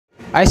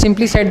I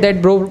simply said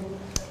that, bro,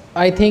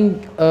 I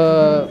think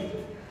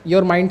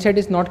your mindset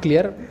is not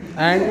clear,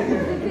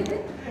 and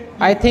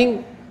I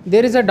think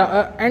there is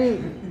a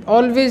and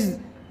always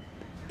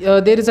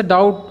there is a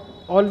doubt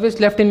always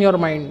left in your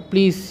mind.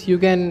 Please, you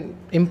can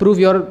improve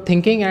your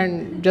thinking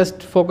and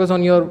just focus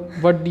on your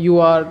what you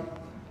are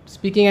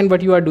speaking and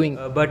what you are doing.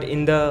 But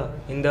in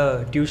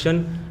the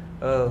tuition,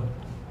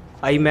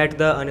 I met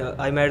the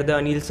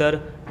Anil sir.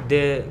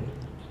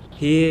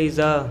 He is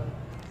a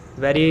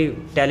very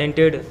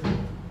talented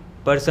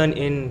person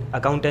in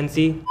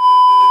accountancy.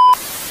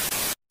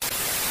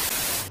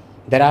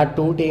 There are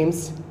two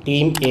teams,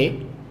 Team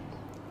A,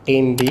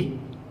 Team B.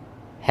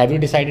 Have you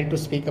decided to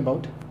speak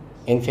about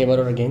in favor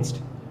or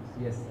against?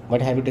 Yes.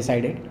 What have you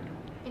decided?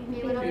 In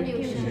favor of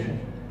tuition.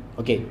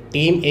 Okay,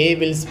 Team A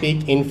will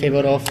speak in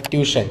favor of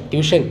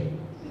tuition,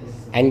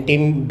 and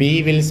Team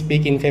B will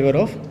speak in favor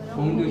of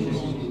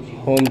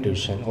home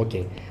tuition.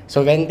 Okay,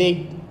 so when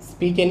they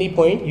speak any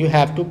point, you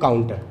have to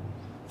counter.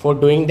 For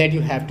doing that,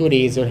 you have to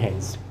raise your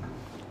hands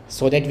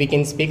so that we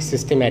can speak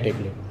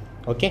systematically.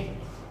 Okay,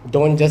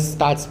 don't just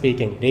start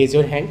speaking. Raise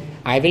your hand.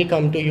 I will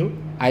come to you.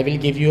 I will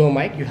give you a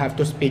mic. You have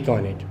to speak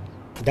on it.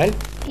 Done?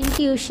 In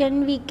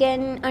tuition, we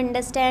can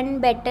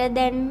understand better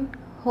than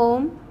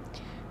home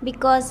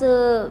because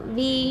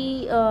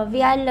we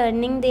are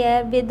learning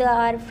there with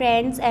our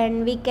friends,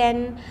 and we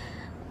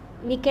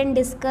can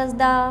discuss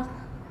the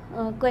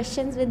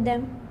questions with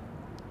them.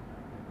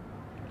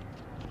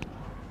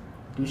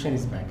 Tuition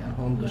is better.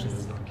 Home tuition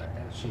is not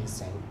better. She is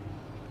saying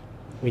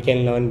we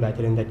can learn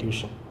better in the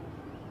tuition.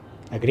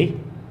 Agree?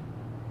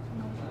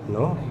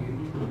 No?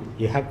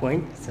 You have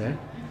point, sir?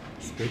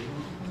 Speak.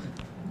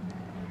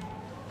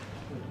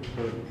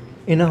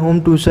 In a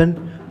home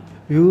tuition,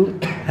 you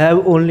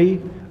have only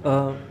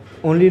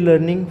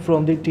learning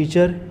from the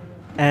teacher,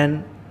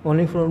 and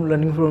only from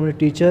learning from the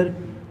teacher,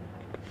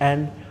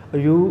 and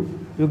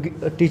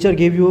teacher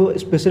give you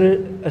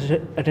special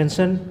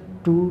attention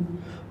to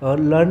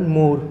learn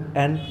more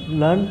and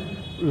learn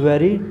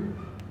very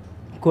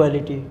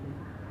quality.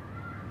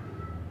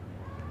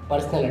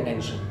 Personal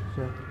attention.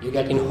 Sure. You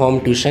get in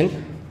home tuition.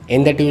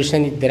 In the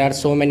tuition, there are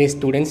so many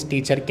students,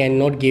 teacher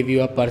cannot give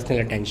you a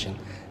personal attention.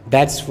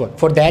 That's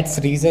for that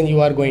reason you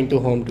are going to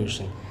home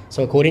tuition.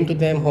 So according to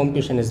them, home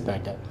tuition is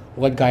better.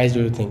 What guys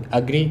do you think?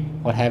 Agree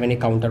or have any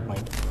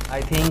counterpoint?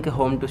 I think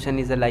home tuition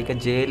is like a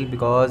jail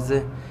because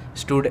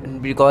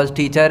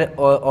teacher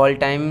all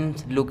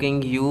times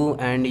looking you,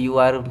 and you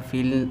are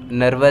feel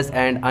nervous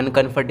and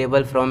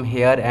uncomfortable from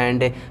here,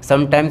 and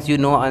sometimes you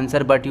know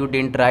answer but you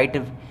didn't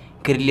write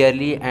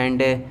clearly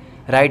and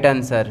right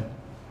answer.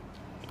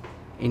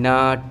 In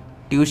a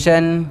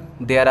tuition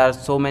there are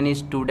so many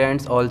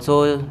students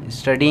also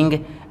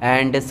studying,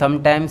 and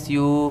sometimes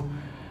you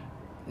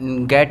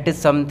get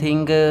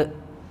something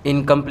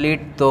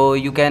incomplete, so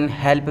you can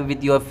help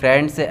with your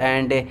friends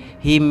and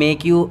he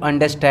make you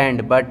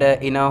understand. But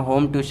in a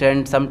home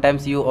tuition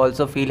sometimes you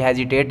also feel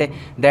hesitate.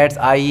 That's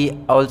I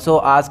also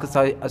ask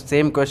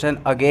same question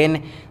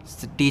again.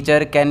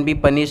 Teacher can be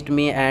punished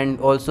me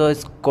and also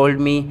scold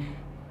me.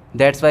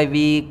 That's why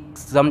we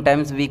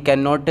sometimes we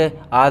cannot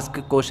ask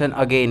question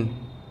again.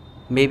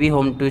 Maybe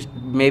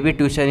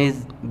tuition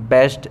is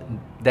best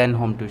than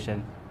home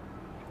tuition.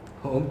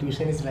 Home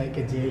tuition is like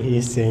a jail, he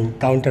is saying.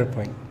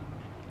 Counterpoint.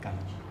 Come.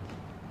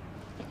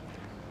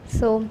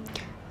 So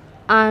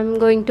I'm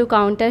going to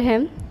counter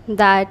him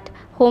that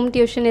home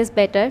tuition is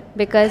better,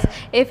 because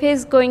if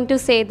he's going to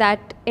say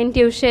that in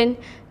tuition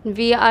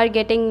we are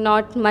getting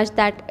not much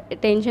that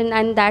attention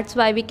and that's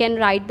why we can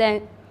write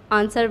the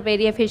answer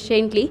very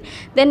efficiently,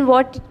 then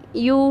what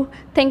you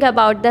think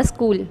about the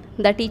school?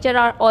 The teacher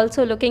are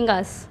also looking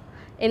us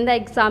in the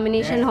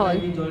examination hall.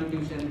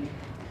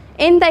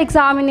 In the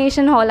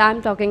examination hall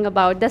I'm talking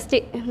about, the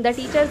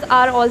teachers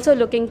are also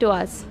looking to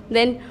us.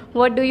 Then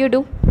what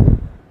do?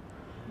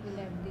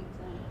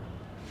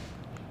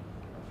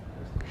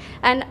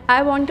 And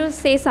I want to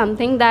say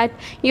something, that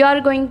you are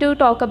going to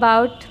talk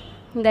about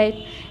that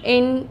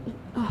in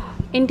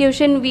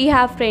tuition we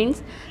have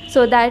friends,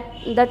 so that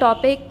the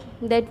topic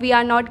that we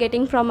are not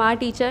getting from our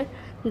teacher,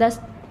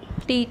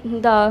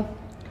 the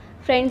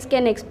friends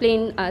can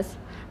explain us.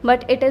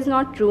 But it is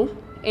not true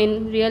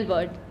in real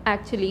world.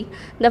 Actually,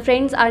 the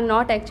friends are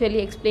not actually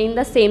explain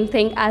the same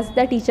thing as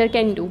the teacher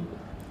can do.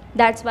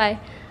 That's why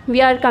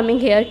we are coming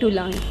here to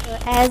learn.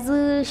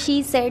 As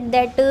she said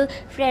that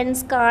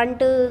friends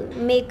can't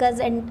make us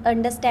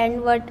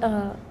understand what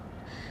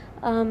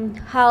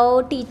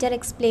how teacher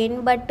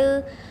explain, but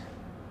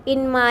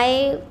in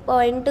my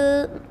point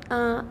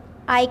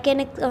I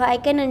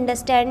can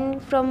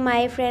understand from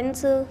my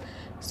friends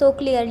so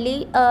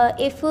clearly.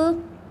 If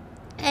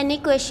any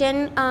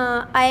question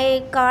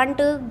I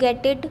can't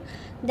get it,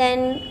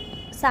 then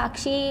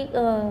Sakshi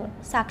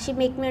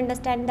make me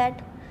understand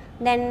that.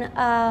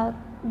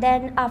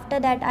 Then after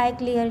that I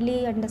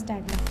clearly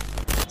understand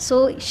that.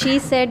 So she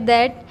said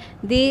that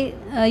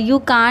you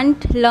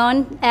can't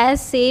learn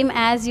same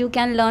as you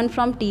can learn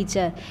from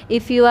teacher.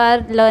 If you are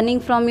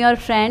learning from your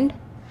friend,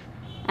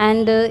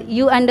 and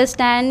you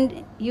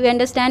understand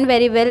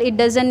very well. It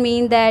doesn't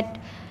mean that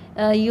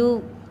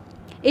you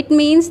it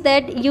means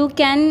that you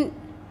can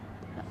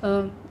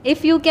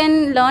if you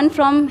can learn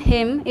from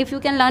him, if you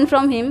can learn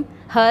from him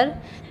her,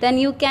 then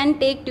you can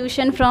take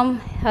tuition from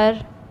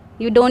her.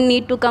 You don't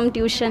need to come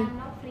tuition.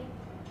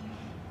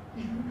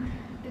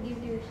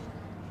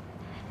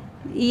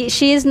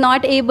 She is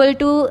not able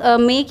to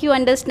make you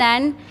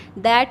understand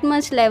that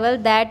much level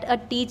that a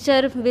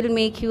teacher will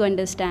make you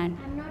understand.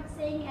 I'm not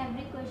saying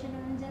every question,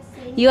 I'm just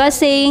saying. You are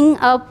saying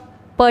a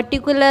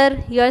particular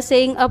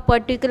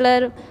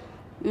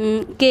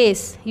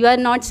case. You are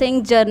not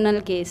saying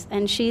journal case,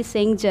 and she is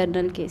saying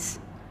journal case.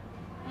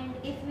 And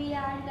if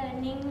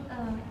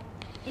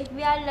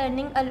we are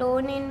learning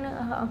alone in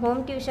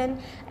home tuition,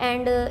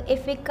 and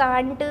if we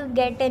can't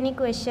get any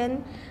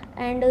question,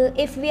 and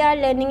if we are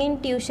learning in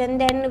tuition,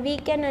 then we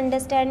can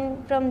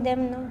understand from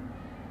them, no?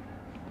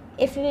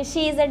 If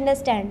she is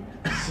understand,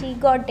 she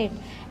got it,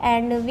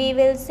 and we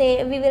will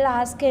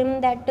ask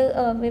him that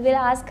we will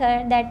ask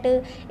her that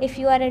if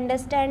you are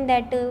understand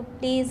that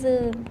please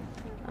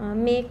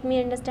make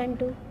me understand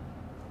too.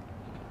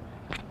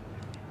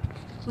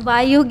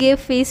 Why you give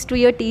fees to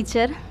your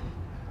teacher?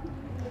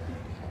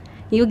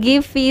 You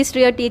give fees to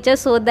your teacher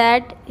so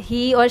that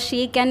he or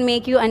she can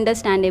make you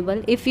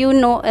understandable. If you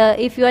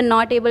are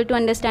not able to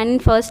understand in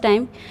first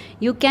time,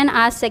 you can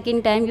ask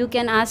second time, you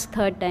can ask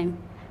third time.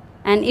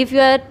 And if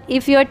your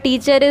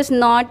teacher is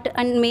not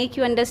and make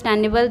you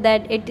understandable,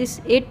 that it is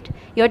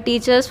your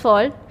teacher's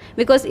fault.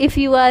 Because if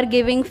you are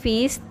giving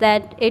fees,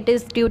 that it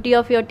is duty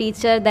of your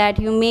teacher that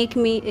he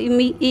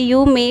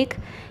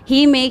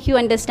make you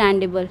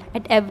understandable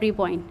at every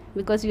point,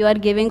 because you are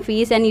giving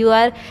fees and you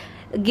are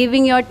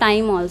giving your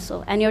time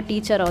also, and your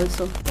teacher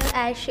also.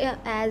 As she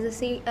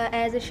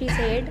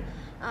said,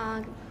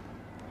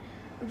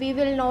 we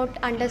will not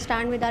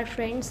understand with our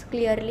friends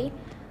clearly,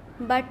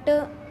 but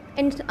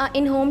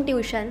in home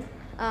tuition,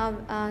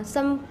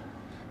 some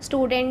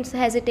students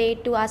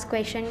hesitate to ask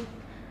question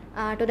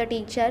to the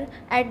teacher.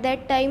 At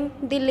that time,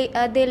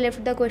 they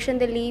left the question,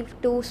 they leave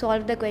to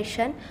solve the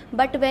question.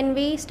 But when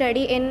we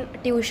study in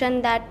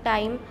tuition, that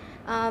time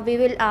we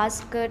will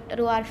ask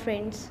to our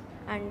friends,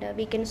 and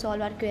we can solve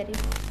our query.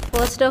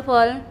 First of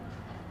all,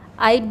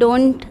 I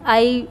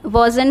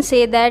wasn't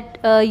say that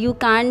you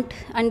can't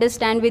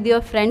understand with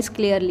your friends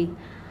clearly.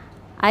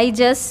 I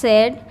just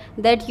said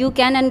that you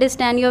can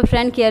understand your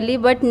friend clearly,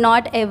 but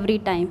not every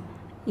time.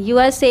 You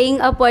are saying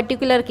a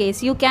particular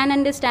case. You can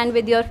understand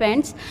with your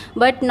friends,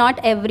 but not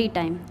every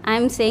time. I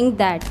am saying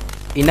that.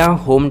 In a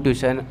home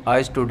tuition,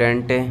 a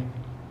student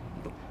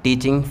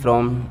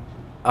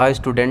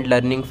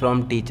learning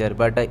from teacher,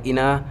 but in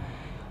a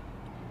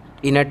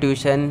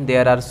tuition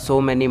there are so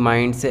many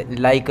minds.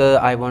 Like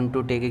I want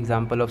to take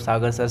example of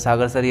Sagar sir.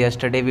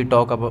 Yesterday we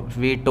taught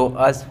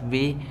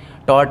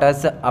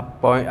us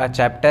a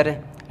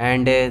chapter,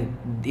 and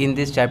in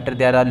this chapter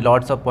there are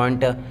lots of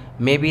points.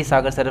 Maybe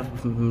Sagar sir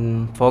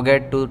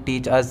forget to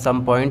teach us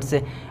some points,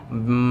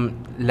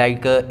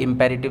 like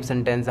imperative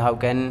sentence. How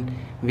can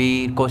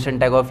we question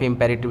tag of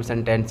imperative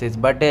sentences?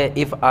 But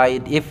if I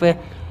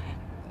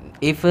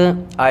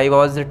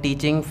was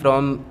teaching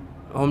from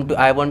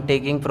I was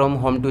taking from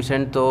home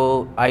tuition,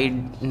 so I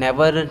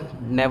never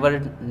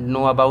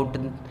know about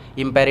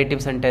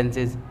imperative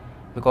sentences,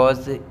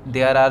 because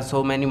there are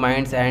so many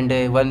minds,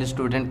 and one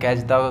student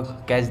catch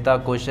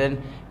the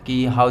question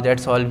ki how that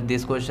solve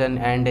this question.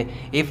 And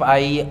if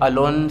I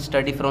alone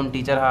study from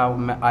teacher, how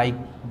I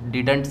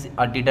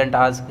didn't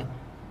ask.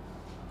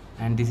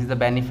 And this is the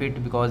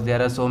benefit, because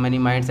there are so many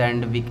minds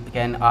and we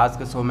can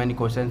ask so many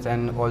questions,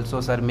 and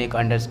also sir make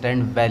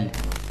understand well.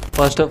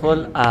 First of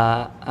all,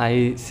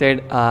 I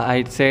said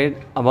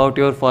about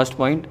your first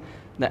point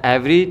that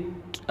every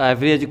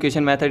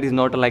education method is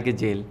not like a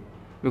jail,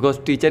 because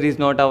teacher is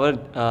not our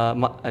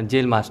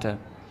jail master,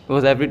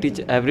 because every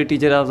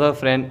teacher has a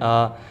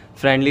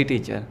friendly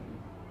teacher.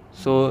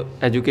 So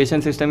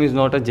education system is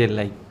not a jail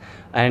like.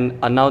 And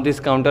now this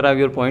counter of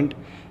your point.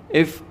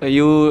 If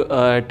you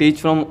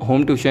teach from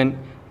home tuition,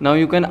 now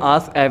you can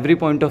ask every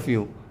point of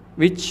view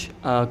which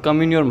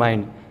come in your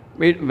mind.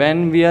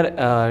 When we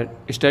are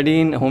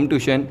studying home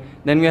tuition,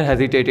 then we are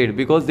hesitated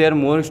because there are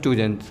more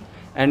students,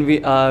 and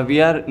we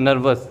are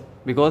nervous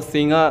because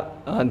seeing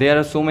there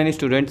are so many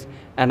students,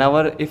 and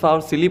if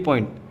our silly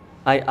point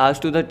I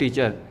asked to the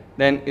teacher,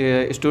 then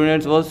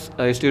students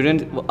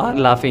are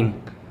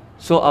laughing,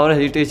 so our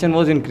hesitation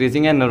was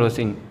increasing and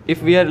nervousing.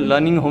 If we are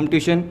learning home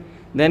tuition,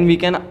 then we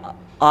can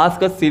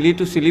ask a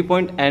silly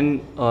point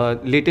and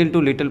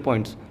little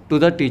points to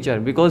the teacher,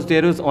 because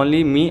there is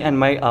only me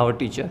and our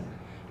teacher,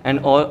 and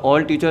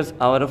all teachers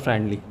are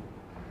friendly.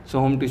 So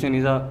home tuition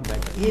is a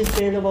better. He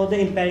said about the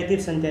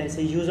imperative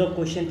sentences, use of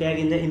question tag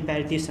in the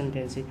imperative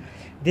sentences.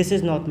 This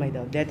is not my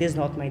doubt, that is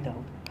not my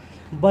doubt.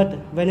 But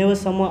whenever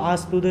someone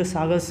asks to the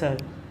Sagar sir,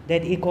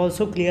 that it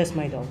also clears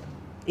my doubt.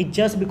 It's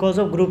just because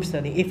of group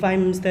study. If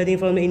I'm studying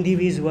from an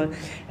individual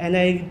and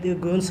I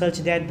go and search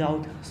that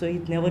doubt, so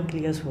it never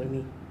clears for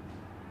me.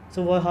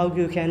 So how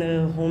you can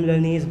home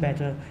learning is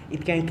better.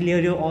 It can clear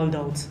your all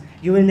doubts,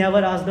 You will never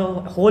ask the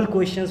whole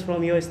questions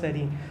from your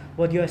study,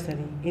 what you are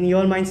studying. In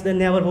your minds, the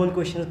never whole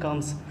question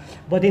comes.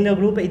 But in a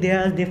group,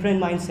 there are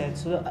different mindsets.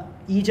 So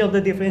each of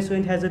the different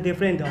students has a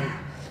different doubt.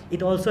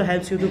 It also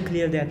helps you to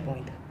clear that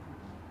point.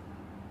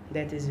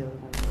 That is your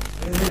point.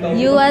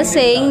 You are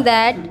saying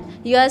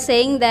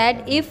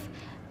that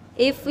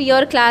if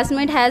your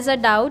classmate has a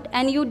doubt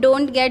and you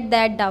don't get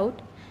that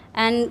doubt,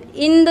 and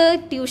in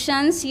the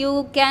tuitions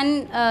you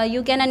can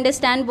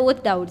understand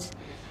both doubts.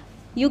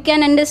 You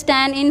can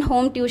understand in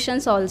home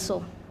tuitions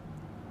also.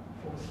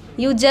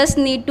 You just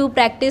need to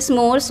practice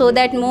more so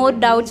that more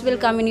doubts will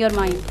come in your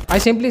mind. I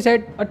simply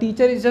said a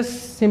teacher is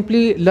just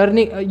simply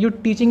learning,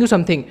 teaching you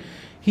something.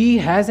 He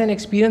has an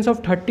experience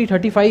of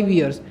 35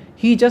 years.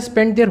 He just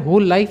spent their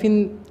whole life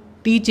in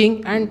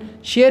teaching and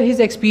share his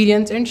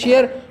experience and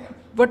share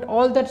what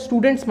all that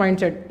students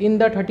mindset in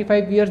the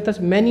 35 years. Thus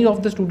many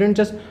of the students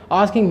just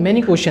asking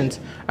many questions,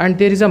 and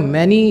there is a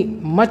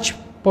much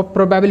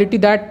probability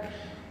that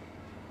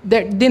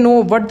they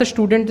know what the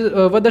student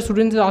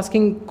is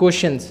asking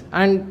questions,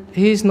 and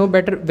he is know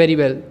better very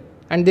well,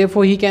 and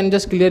therefore he can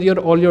just clear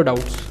all your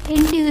doubts.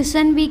 In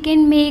tuition we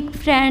can make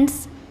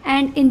friends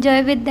and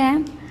enjoy with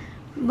them,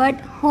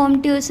 but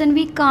home tuition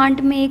we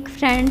can't make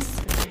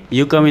friends.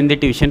 You come in the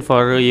tuition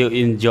for you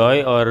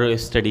enjoy or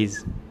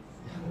studies?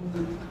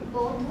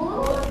 Both.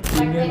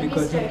 But when we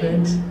study,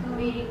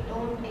 we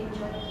don't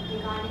enjoy. We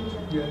can't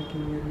enjoy.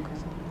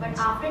 But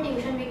after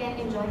tuition, we can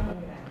enjoy.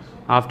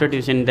 After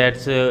tuition,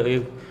 that's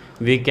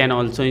we can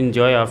also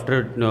enjoy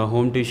after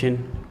home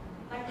tuition.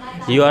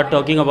 You are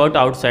talking about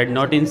outside,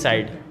 not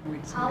inside.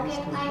 How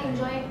can I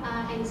enjoy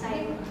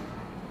inside?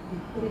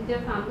 With your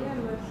family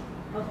members,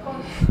 of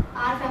course.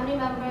 Our family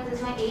members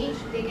is my age.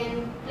 They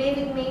can play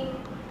with me.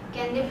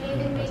 Can they play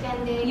with me?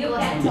 Can they? You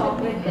can talk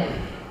with them,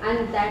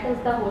 and that is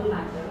the whole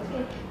matter.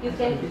 Okay, you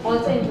can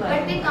also enjoy.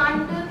 But they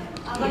can't.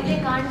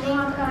 Understand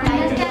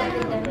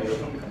with them.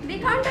 They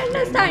can't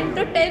understand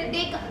to tell.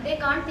 They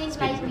can't think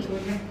like me.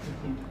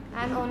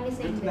 I'm only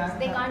saying this.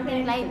 They can't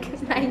think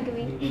like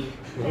me.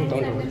 Let's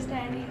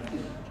understand it.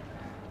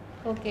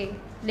 Okay,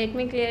 let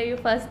me clear you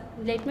first.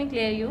 Let me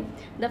clear you.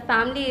 The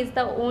family is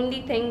the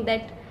only thing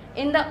that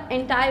in the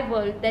entire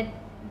world that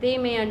they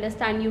may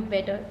understand you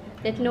better.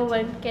 That no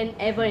one can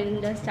ever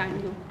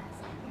understand you.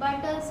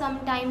 But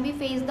sometimes we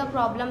face the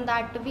problem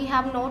that we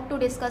have not to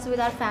discuss with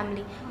our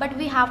family, but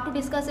we have to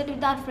discuss it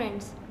with our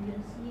friends. Yes.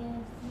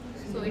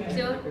 So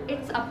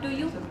it's up to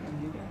you.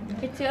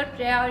 It's your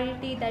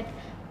priority that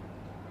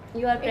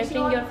you are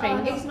preferring your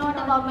friends. It's not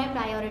about my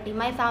priority.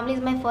 My family is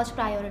my first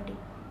priority.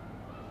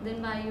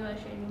 Then why you are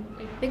sharing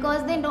it?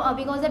 Because they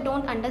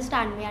don't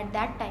understand me at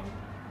that time.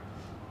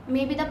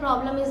 Maybe the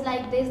problem is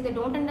like this. They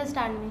don't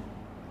understand me.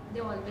 They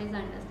always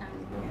understand.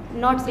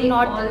 Not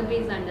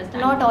always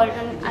understand. Not all.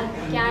 I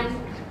can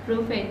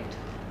prove it.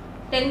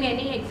 Tell me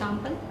any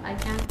example. I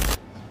can.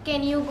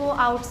 Can you go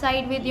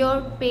outside with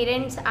your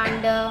parents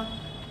and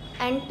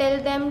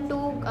tell them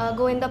to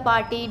go in the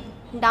party,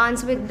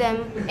 dance with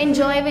them,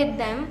 enjoy with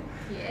them?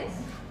 Yes.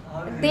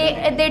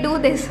 They do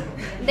this.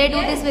 They do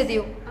this with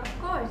you.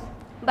 Of course.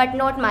 But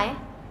not my.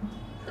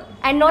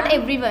 And not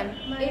everyone.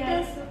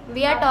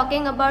 We are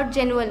talking about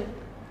genuine.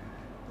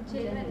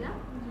 Genuine, na?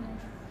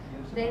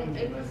 Then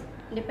it's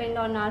depend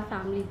on our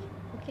family.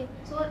 Okay.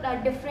 So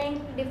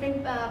different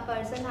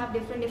person have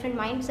different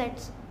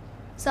mindsets.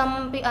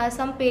 Some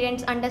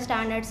parents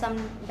understand it, some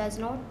does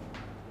not.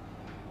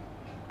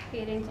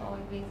 Parents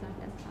always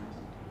understand.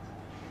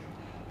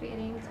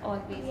 Parents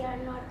always. We are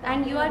not.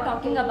 And you are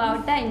talking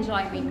about the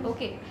enjoyment.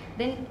 Okay.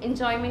 Then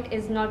enjoyment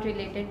is not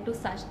related to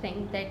such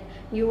things that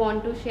you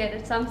want to share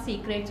some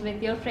secrets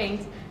with your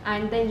friends,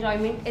 and the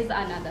enjoyment is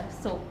another.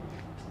 So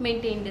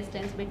maintain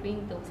distance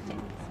between those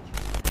things.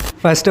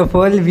 First of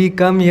all, we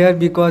come here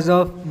because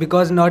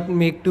not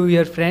make to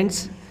your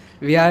friends.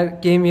 We are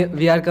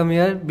come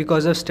here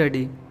because of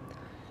study,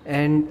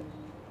 and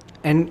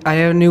I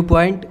have a new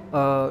point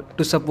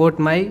to support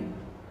my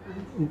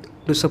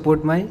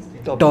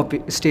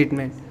topic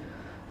statement.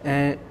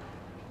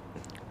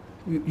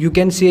 You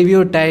can save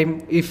your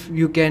time if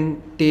you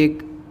can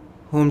take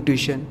home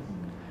tuition,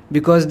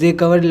 because they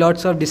cover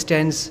lots of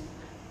distance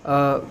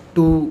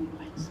to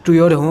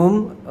your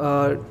home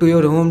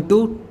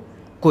to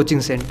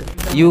coaching center.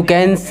 You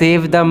can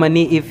save the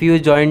money if you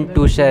join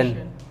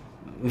tuition.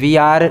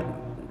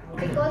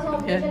 Because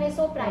home tuition is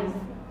so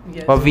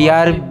pricey. We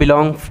are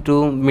belong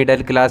to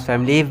middle class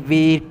family. If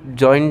we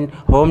join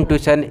home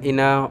tuition in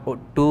a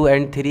 2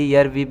 and 3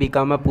 year, we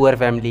become a poor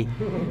family.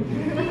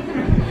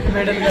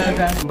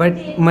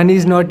 But money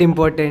is not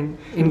important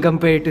in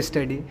compared to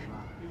study.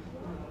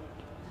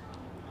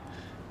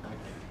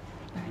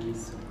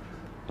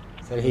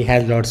 So he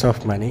has lots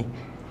of money.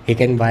 He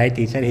can buy a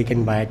teacher. He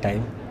can buy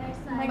time.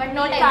 But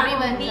not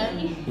everyone, sir.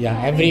 Yeah,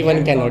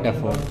 everyone cannot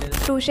afford.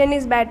 Tuition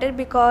is better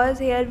because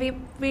here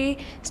we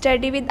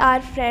study with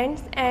our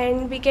friends,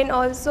 and we can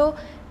also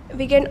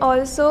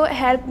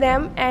help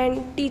them,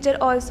 and teacher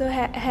also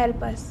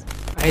help us.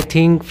 I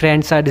think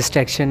friends are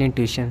distraction in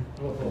tuition.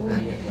 But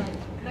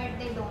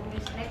they don't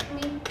distract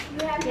me.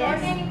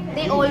 Yes.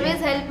 They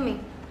always help me.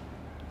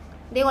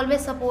 they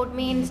always support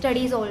me in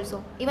studies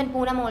also. Even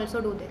Poonam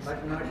also do this.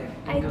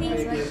 I think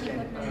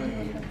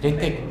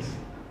Ritik,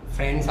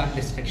 friends are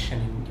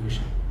distraction in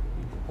tuition.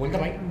 Hold the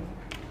mic.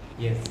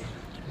 Yes.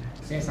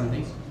 Say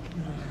something.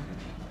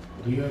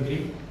 Do you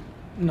agree?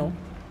 No,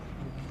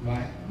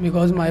 Why?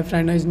 because my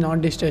friend is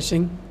not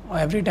distressing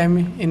every time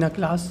in a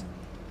class,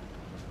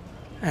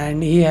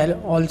 and he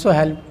also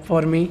help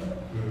for me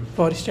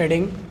for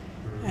studying,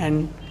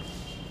 and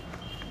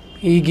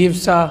he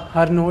gives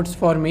her notes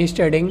for me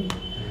studying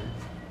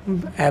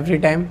every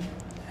time,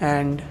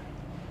 and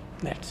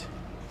that's.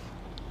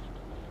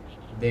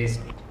 They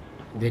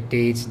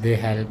teach, they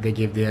help, they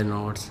give their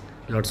notes.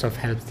 Lots of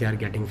helps they are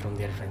getting from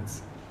their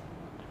friends.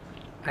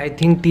 I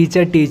think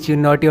teacher teach you,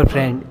 not your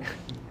friend.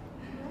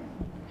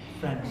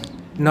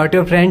 Not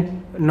your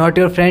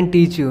friend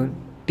teach you.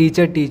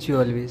 Teacher teach you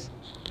always.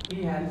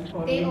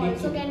 They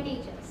also can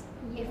teach us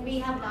if we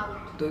have doubt.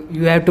 So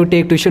you have to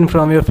take tuition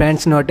from your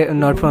friends, not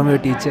from your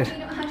teacher.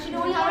 She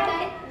don't have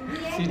time.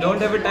 She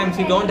don't have a time.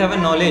 She don't have a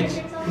knowledge.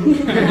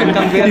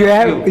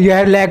 You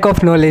have lack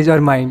of knowledge or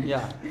mind.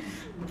 Yeah.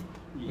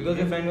 Because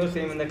your friend was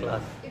same in the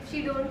class. if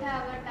she don't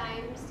have a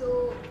time,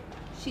 so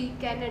she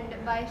can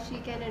why she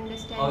can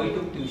understand How he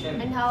took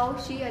tuition. and how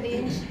she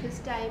arranged his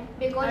time.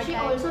 Because her she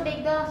time. also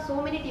take the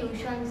so many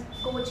tuitions,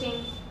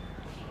 coaching.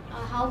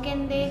 How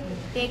can they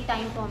take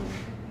time from me?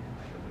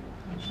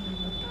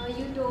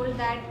 You told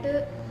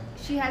that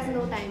she has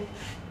no time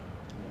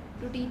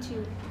to teach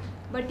you,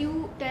 but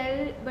you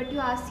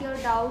ask your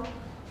doubt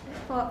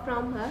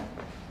from her,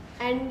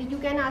 and you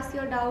can ask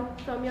your doubt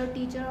from your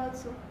teacher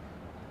also.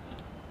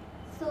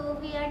 So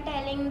we are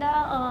telling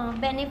the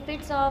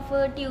benefits of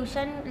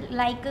tuition,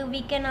 like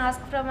we can ask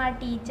from our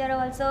teacher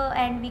also,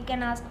 and we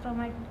can ask from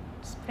our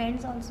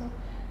friends also.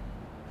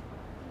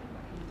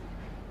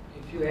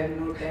 If you have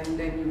no time,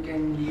 then you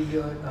can leave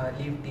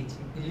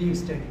teaching, leave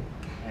study.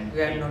 And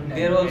You have no time.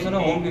 there are also no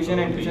home tuition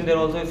and tuition. There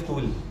are also a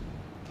school.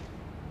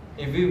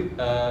 If we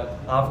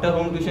after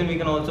home tuition, we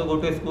can also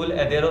go to a school.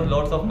 There are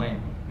lots of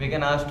mine. We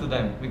can ask to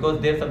them because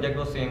their subject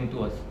was same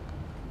to us.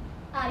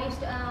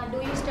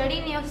 Do you study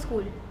in your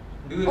school?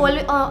 Do you,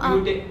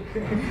 you take,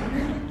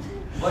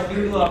 what do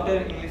you do after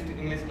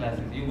English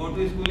classes? You go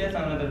to school or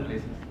some other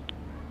places?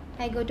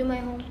 I go to my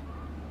home.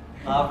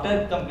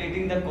 After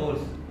completing the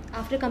course,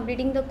 After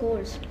completing the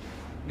course.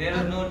 there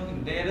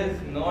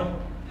is not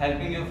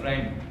helping your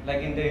friend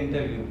like in the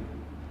interview.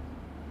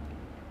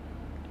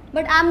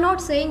 But I'm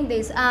not saying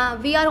this.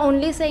 We are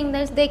only saying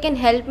that they can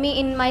help me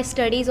in my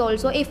studies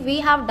also. If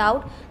we have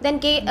doubt, then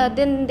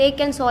they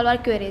can solve our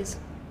queries.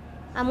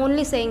 I'm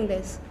only saying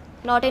this,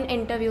 not in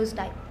interviews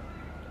type.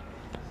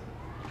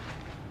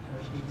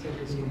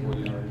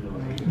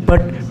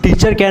 But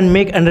teacher can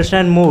make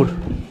understand more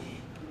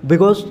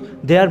because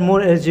they are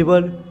more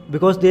eligible,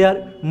 because they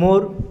are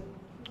more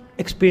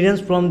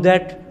experienced from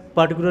that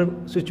particular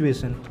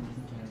situation.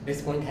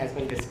 This point has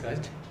been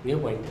discussed. New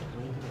point.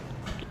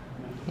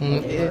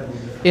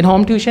 In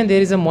home tuition,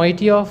 there is a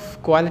moiety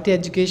of quality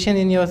education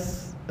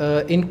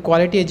in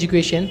quality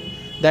education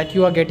that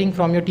you are getting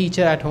from your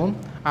teacher at home,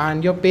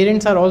 and your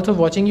parents are also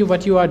watching you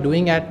what you are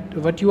doing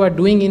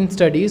in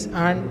studies,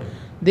 and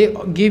they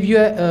give you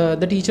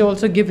the teacher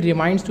also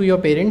reminds to your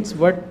parents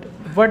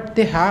what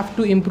they have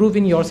to improve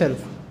in yourself.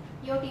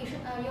 Your tuition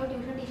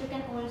teacher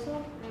can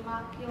also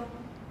remark your.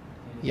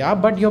 Yeah,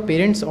 but your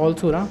parents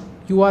also, na?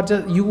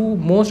 You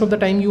most of the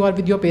time you are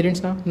with your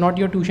parents, na? Not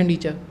your tuition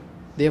teacher.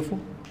 Therefore.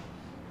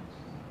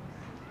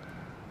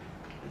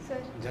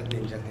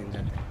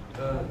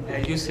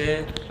 As you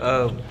say,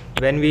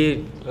 when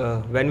we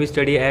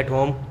study at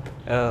home,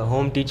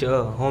 home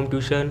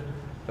tuition,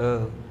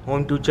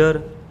 home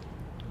teacher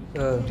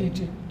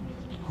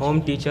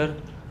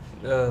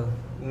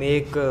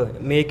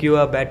make you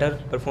a better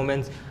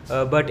performance.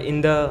 But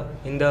in the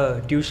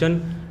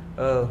tuition,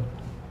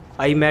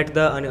 I met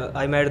the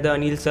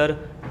Anil sir.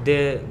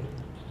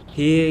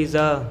 He is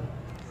a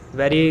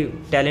very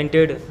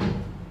talented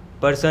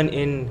person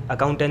in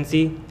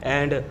accountancy,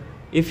 and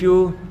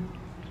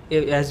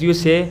as you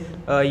say,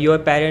 your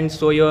parents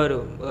saw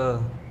your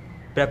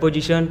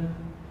preparation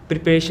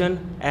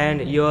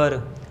and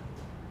your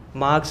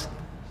marks.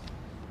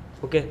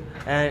 Okay,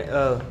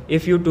 and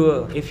if you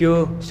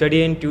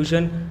study in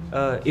tuition,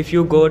 if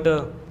you will got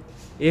 90%,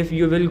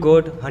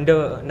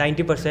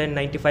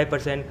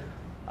 95%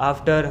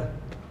 after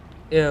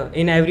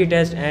in every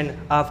test and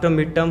after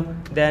midterm,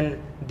 then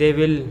they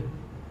will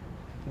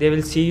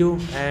see you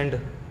and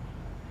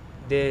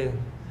they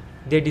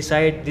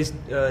decide this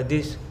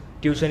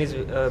tuition is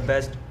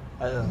best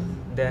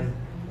than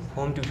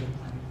home tuition.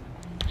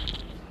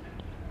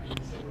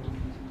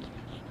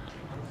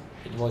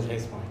 It was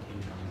his point.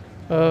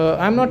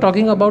 I'm not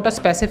talking about a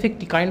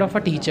specific kind of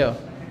a teacher,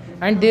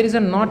 and there is a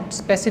not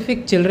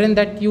specific children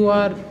that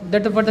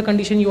what the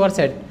condition you are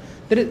said.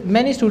 There is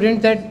many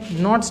students that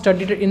not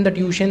studied in the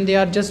tuition. They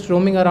are just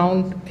roaming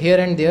around here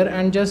and there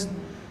and just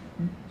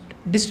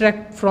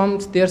distract from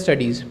their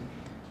studies.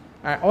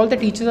 All the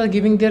teachers are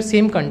giving their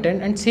same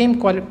content and same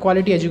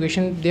quality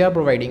education they are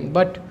providing.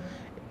 But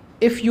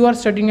if you are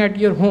studying at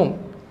your home,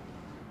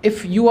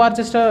 if you are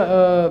just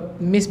a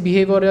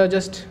misbehave or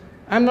just,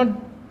 I'm not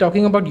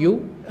talking about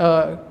you,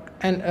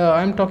 and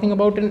I'm talking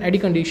about an any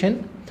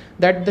condition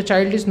that the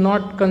child is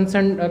not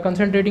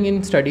concentrating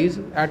in studies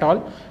at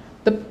all,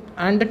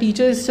 and the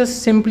teacher is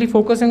just simply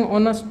focusing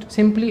on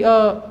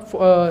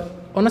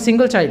on a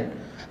single child,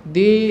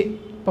 they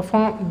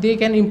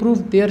can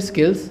improve their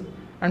skills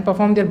and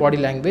perform their body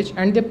language,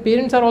 and their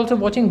parents are also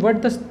watching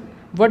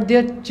what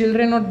their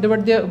children or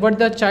what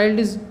the child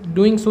is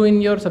doing so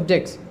in your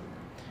subjects,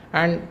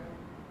 and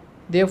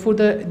therefore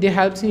they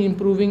helps in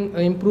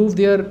improve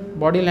their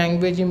body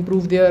language,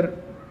 improve their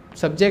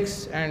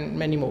subjects and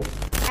many more.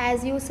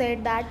 As you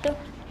said that,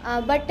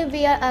 but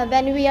we are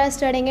when we are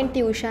studying in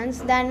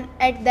tuitions, then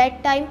at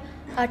that time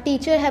a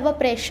teacher have a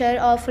pressure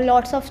of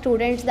lots of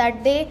students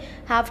that they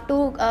have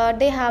to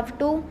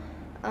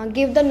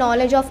give the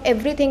knowledge of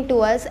everything to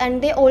us,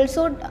 and they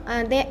also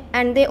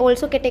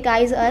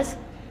catechize us,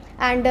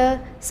 and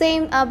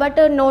same but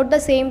not the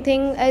same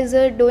thing as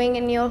doing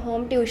in your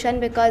home tuition,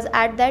 because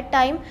at that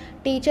time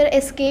teacher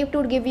escape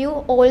to give you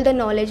all the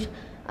knowledge,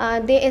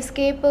 they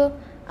escape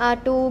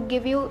to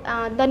give you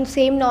the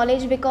same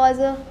knowledge, because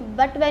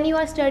but when you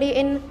are study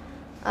in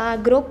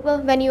group,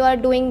 when you are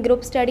doing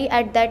group study,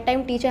 at that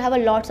time teacher have a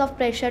lots of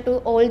pressure to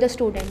all the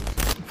students.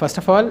 First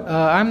of all,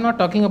 I'm not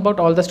talking about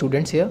all the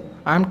students here,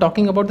 I'm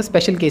talking about the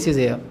special cases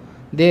here.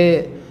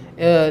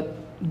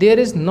 There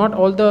is not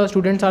all the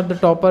students are the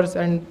toppers,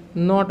 and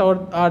not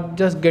all are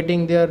just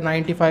getting their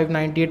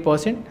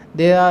 95-98%.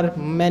 There are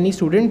many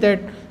students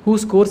that who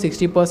score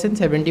 60%,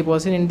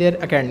 70% in their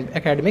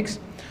academics.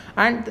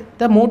 And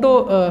the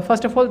motto,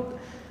 first of all,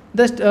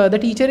 the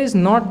teacher is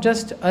not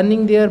just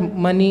earning their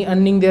money,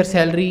 earning their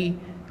salary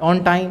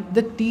on time.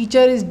 The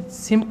teacher is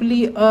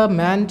simply a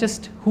man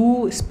just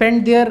who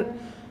spent their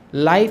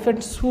life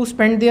and who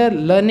spent their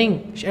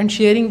learning and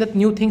sharing the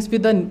new things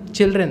with the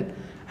children.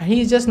 And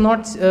he is just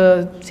not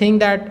saying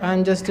that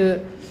I'm just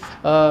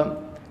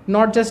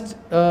not just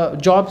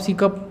job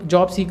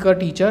seeker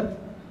teacher.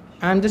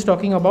 I'm just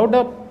talking about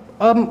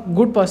a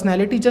good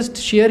personality, just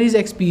share his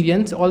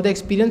experience, all the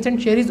experience,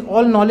 and share his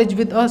all knowledge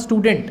with a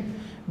student,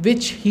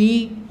 which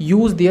he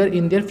use there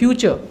in their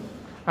future,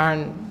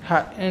 and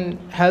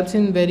helps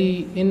in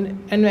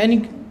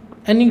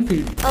any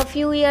field. A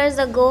few years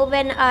ago,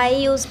 when I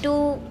used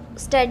to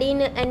study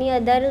in any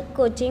other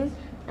coaching,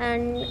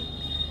 and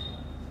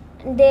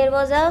there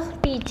was a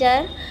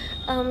teacher,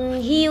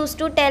 he used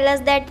to tell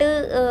us that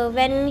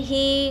when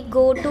he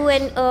go to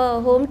an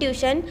home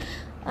tuition,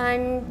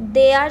 and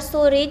they are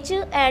so rich,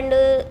 and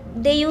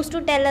they used to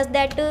tell us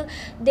that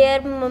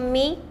their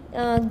mummy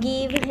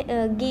give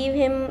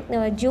him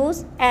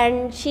juice,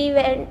 and she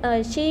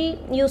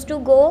used to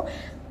go,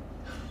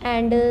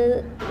 and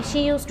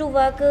she used to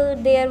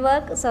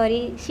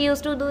she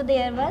used to do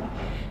their work,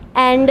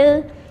 and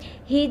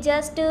he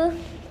just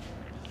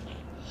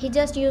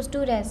used to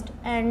rest,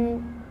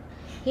 and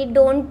he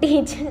don't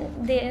teach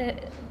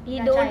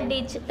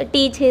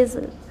teach his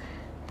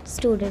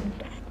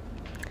student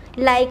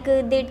like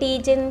they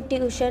teach in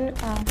tuition.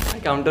 I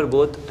counter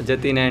both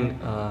Jatin and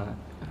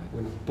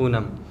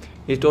Poonam.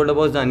 He told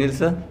about the Anil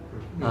sir,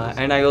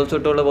 and I also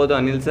told about the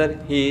Anil sir.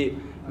 He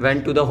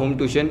went to the home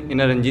tuition in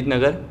a Ranjit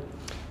Nagar.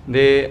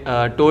 They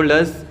told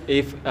us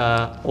if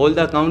all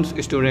the accounts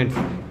students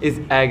is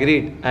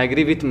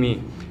agree with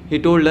me. He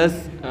told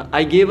us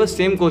I gave a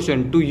same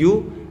question to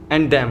you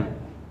and them.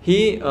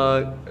 He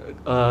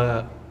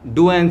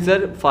do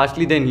answer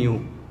fastly than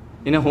you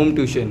in a home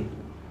tuition.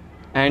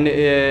 And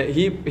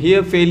he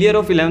a failure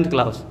of 11th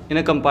class in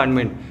a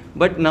compartment,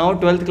 but now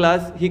 12th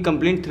class he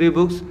complete 3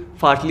 books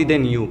fastly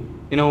than you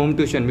in a home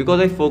tuition, because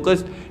I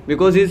focused,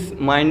 because his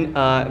mind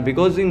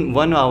because in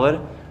 1 hour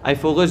I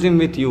focused him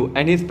with you,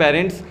 and his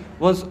parents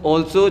was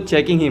also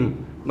checking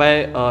him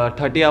by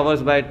 30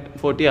 hours, by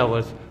 40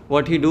 hours,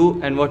 what he do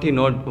and what he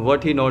not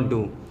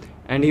do.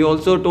 And he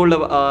also told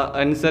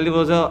Anil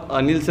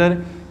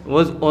sir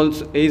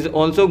is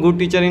also good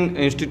teacher in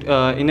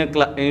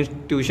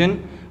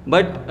tuition.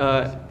 But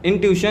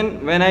in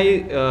tuition, when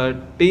I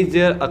teach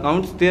their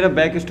accounts, there are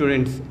back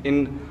students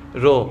in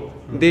row.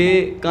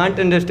 They can't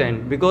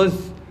understand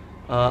because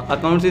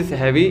accounts is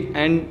heavy,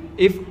 and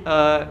if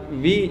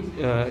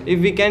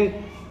we can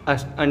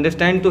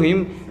understand to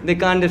him, they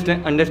can't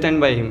understand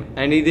by him,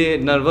 and they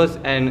nervous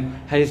and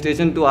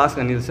hesitation to ask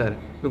Anil sir,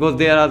 because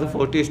there are the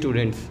 40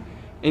 students.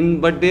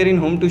 But there in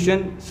home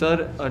tuition,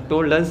 sir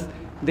told us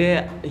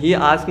he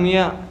asked me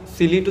a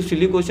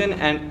silly question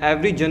and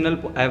every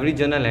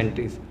journal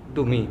entries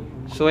to me,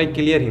 so I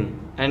clear him,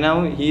 and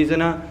now he is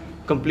in a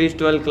complete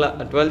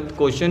 12th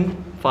question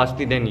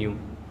fastly than you,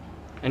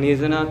 and he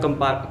is in a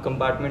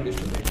compartment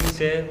student. He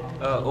say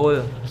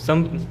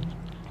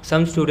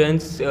some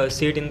students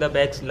sit in the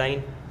back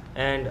line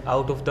and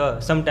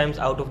sometimes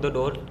out of the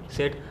door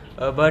sit,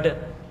 but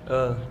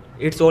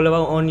it's all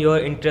about on your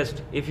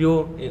interest. If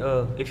you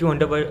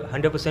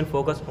 100%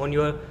 focus on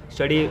your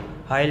study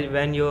while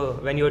when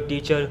your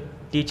teacher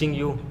teaching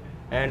you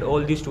and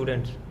all the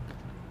students,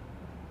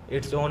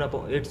 it's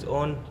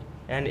on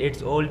and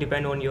it's all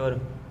depend on your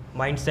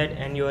mindset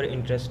and your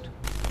interest.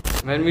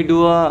 when we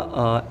do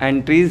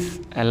entries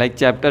like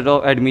chapter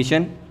of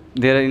admission,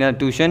 there in a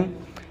tuition,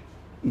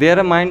 they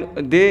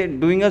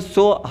doing a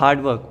so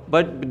hard work,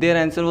 but their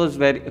answer was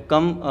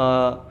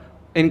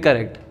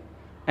incorrect,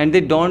 and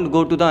they don't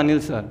go to the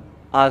Anil sir.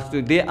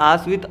 They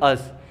ask with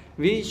us.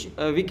 We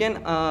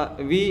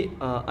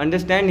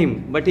understand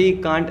him, but he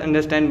can't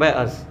understand by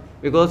us,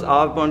 because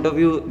our point of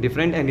view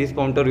different and his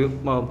point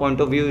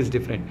of view is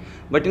different.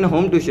 But in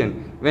home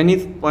tuition, when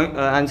his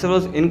answer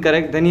was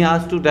incorrect, then he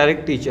asked to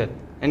direct teacher,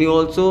 and you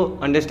also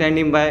understand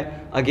him by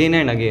again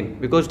and again,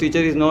 because teacher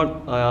is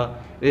not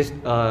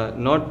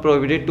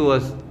prohibited to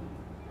us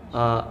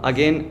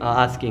again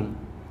asking.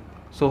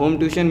 So home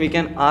tuition we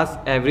can ask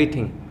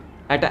everything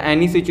at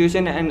any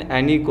situation and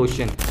any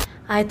question.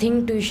 I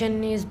think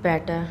tuition is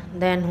better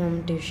than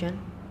home tuition,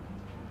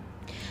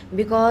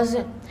 because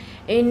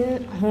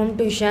in home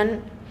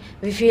tuition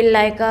we feel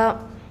like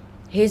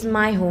he's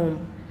my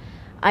home,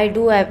 I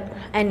do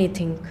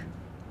anything.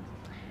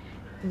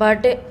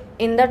 But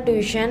in the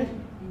tuition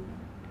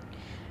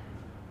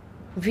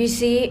we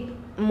see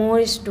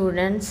more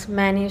students,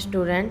 many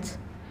students,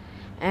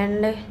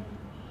 and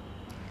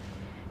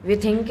we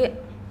think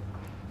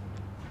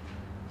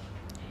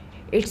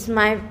it's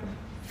my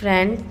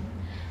friend,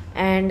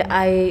 and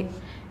I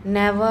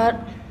never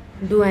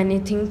do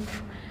anything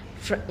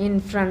in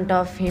front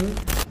of him.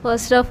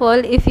 First of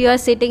all, if you are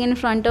sitting in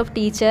front of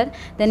teacher,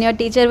 then your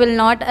teacher will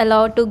not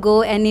allow to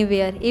go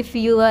anywhere.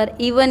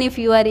 Even if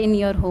you are in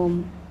your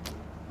home,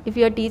 if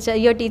your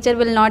teacher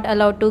will not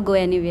allow to go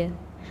anywhere,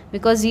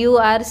 because you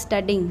are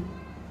studying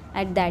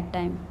at that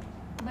time.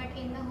 But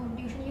in the home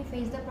tuition, you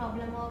face the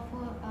problem of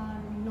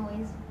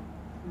noise.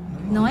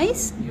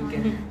 Noise?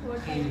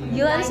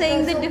 You are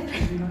saying the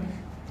different.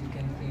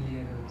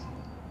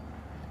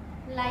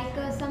 Like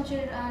some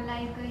children,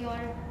 like your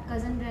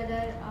cousin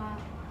brother,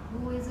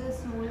 who is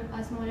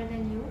smaller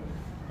than you,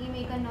 he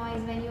make a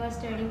noise when you are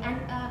studying,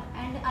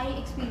 and I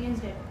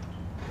experienced it.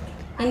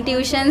 In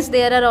tuitions,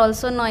 there are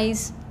also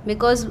noise,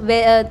 because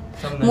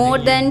more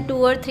than 2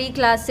 or 3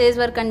 classes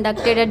were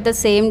conducted at the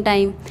same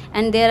time,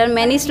 and there are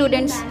many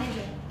students.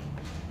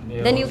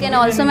 Then you can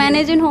also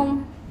manage in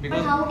home.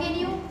 But how can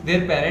you?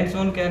 Their parents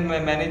can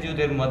manage you.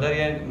 Their mother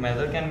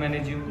can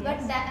manage you. But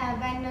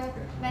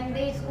when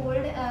they scold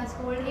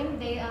him,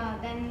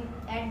 then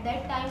at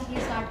that time he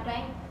start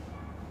crying.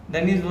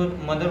 Then his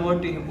mother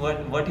what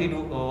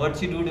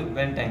she do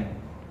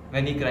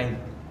when he crying?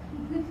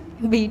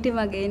 Beat him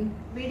again.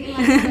 Beat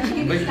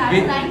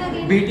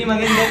Beat him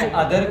again. Then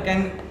other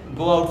can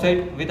go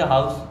outside with a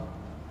house.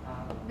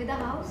 With a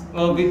house?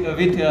 Oh, with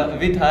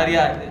her,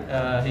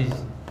 yeah, his.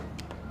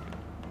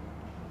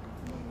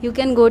 You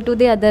can go to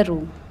the other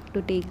room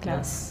to take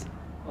class.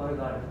 Or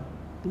garden.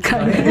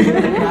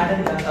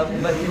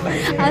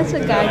 Also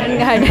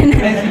garden.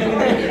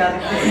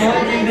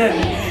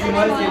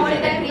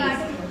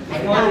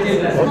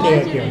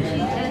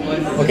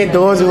 Okay,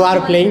 those who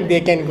are playing,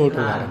 they can go to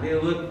garden.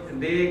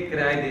 They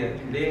cry there.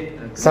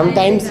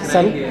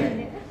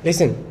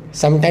 Listen,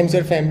 sometimes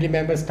your family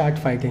members start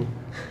fighting,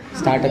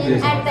 start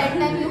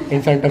abusing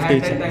in front of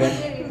teacher.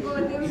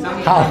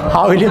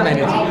 How will you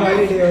manage?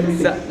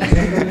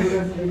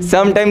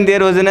 Sometimes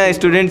there was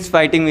students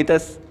fighting with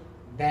us.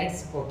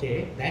 That's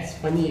okay. That's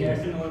funny.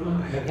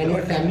 But when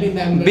your family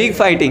members Big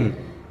fighting,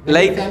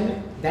 like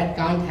that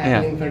can't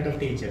happen in front of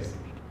teachers.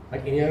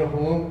 But in your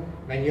home,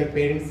 when your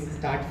parents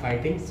start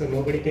fighting, so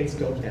nobody can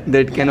stop them.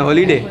 That can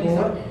holiday.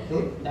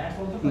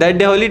 That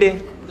day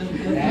holiday.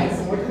 That's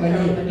not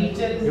funny.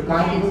 You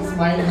can't even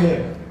smile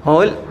there.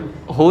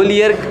 Whole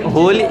year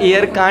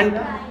can't.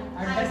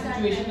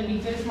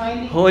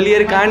 Whole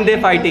year can't they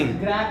fighting.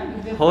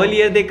 Whole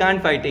year they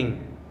can't fighting.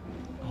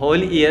 Whole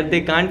year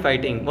they can't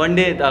fighting. One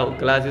day the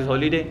class is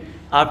holiday.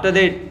 After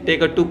they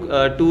take a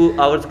 2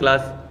 hours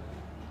class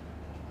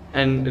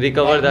and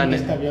recover that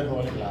disturb your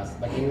whole class.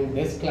 But in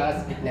this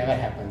class, it never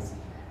happens.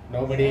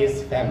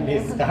 Nobody's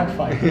families start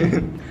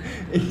fighting.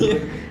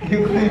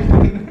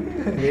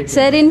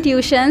 Sir, in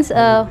tuitions,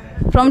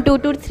 from 2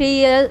 to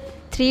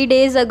 3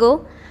 days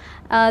ago,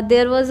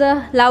 there was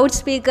a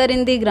loudspeaker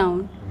in the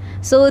ground.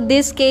 So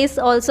this case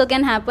also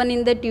can happen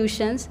in the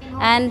tuitions,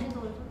 and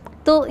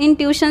so in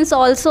tuitions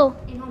also.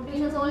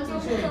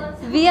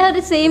 We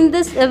are saying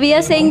the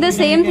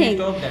same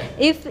thing.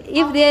 If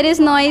there is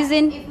noise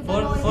in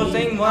for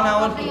saying 1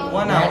 hour.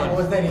 That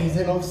was the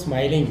reason of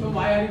smiling.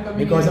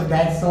 Because of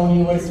that song,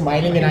 you were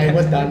smiling and I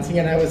was dancing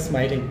and I was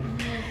smiling.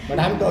 But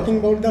I'm talking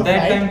about the that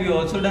fight. time we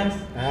also dance.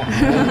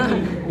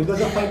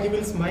 Because of fight, you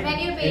will smile. When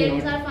your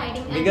parents are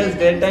fighting. Because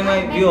that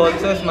time we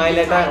also smile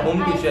at our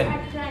home tuition.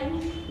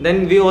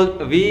 Then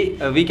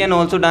we can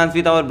also dance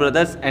with our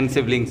brothers and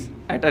siblings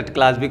at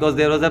class, because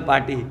there was a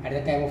party. At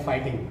the time of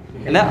fighting.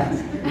 No,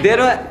 there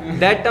was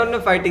that time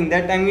of fighting.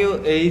 That time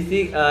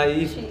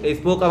he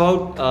spoke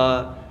about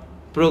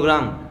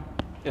program.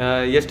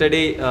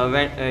 Yesterday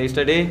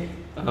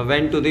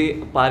went to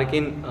the park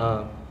in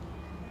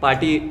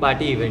party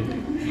event.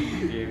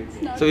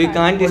 So we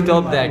can't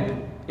stop that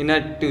in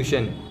a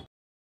tuition.